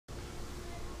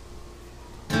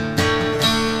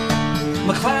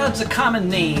MacLeod's a common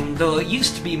name, though it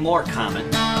used to be more common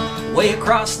way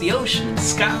across the ocean in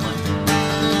Scotland.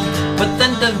 But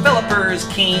then developers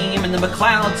came and the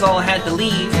MacLeods all had to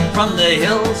leave from the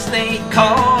hills they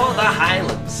call the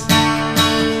Highlands.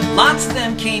 Lots of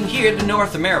them came here to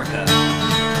North America.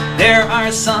 There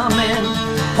are some in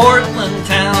Portland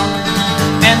town,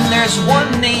 and there's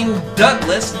one named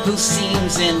Douglas who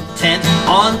seems intent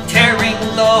on tearing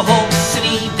the whole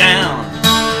city down.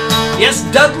 Yes,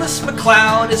 Douglas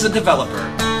MacLeod is a developer.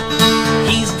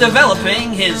 He's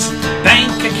developing his bank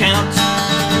account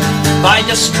by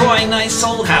destroying nice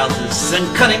old houses and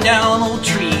cutting down old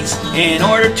trees in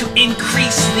order to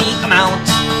increase the amount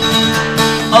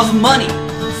of money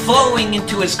flowing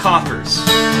into his coffers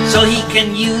so he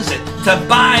can use it to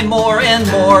buy more and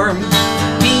more.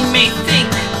 We may think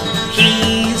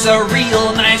he's a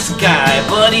real nice guy,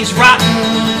 but he's rotten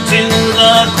to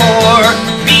the core,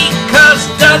 because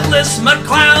Douglas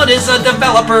MacLeod is a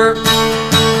developer,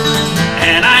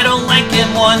 and I don't like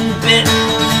him one bit.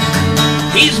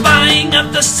 He's buying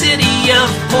up the city of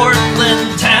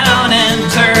Portland town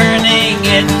and turning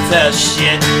it to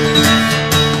shit.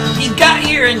 He got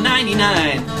here in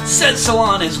 '99, said so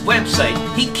on his website.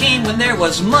 He came when there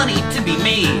was money to be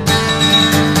made.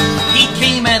 He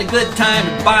came at a good time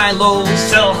to buy low,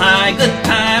 sell high. Good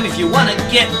time if you want to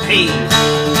get paid.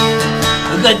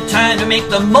 A good time to make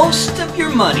the most of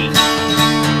your money.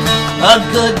 A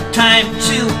good time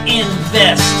to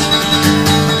invest.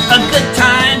 A good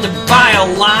time to buy a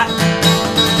lot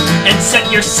and set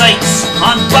your sights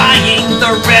on buying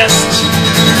the rest.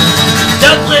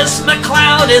 Douglas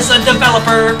MacLeod is a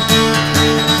developer,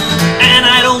 and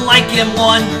I don't like him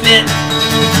one bit.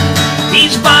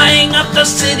 He's buying up the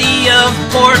city of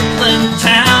Portland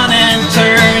town and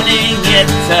turning it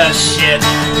to shit.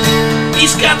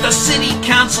 He's got the city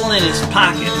council in his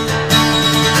pocket.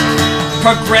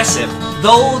 Progressive,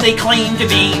 though they claim to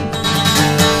be.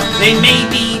 They may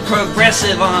be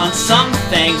progressive on some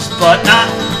things, but not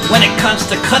when it comes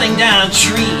to cutting down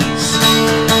trees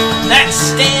that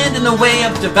stand in the way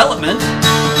of development,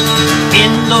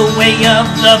 in the way of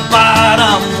the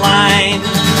bottom line.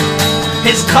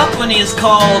 His company is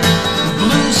called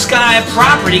Blue Sky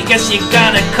Property. Guess you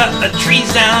gotta cut the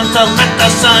trees down to let the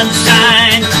sun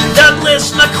shine. Douglas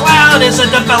MacLeod is a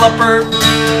developer,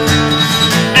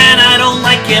 and I don't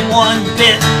like him one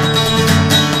bit.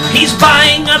 He's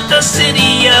buying up the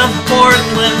city of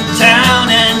Portland town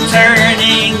and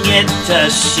turning it to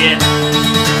shit.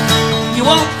 You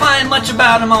won't find much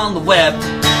about him on the web.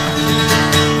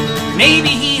 Maybe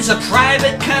he's a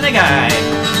private kind of guy.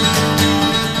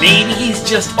 Maybe he's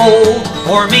just old,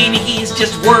 or maybe he's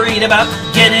just worried about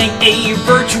getting a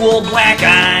virtual black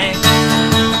eye.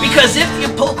 Because if you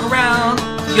poke around,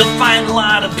 you'll find a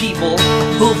lot of people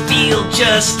who feel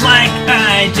just like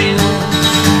I do,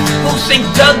 who think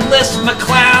Douglas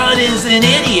MacLeod is an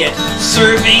idiot,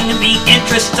 serving the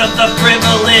interest of the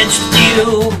privileged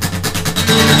few.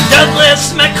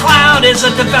 Douglas MacLeod is a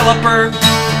developer,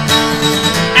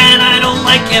 and I don't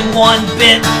like him one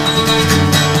bit.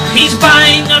 He's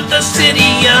buying up the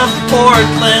city of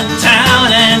Portland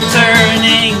town and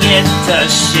turning it to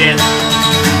shit.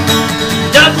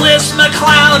 Douglas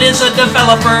MacLeod is a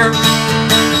developer,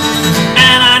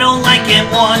 and I don't like him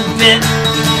one bit.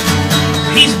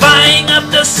 He's buying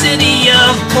up the city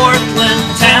of Portland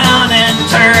town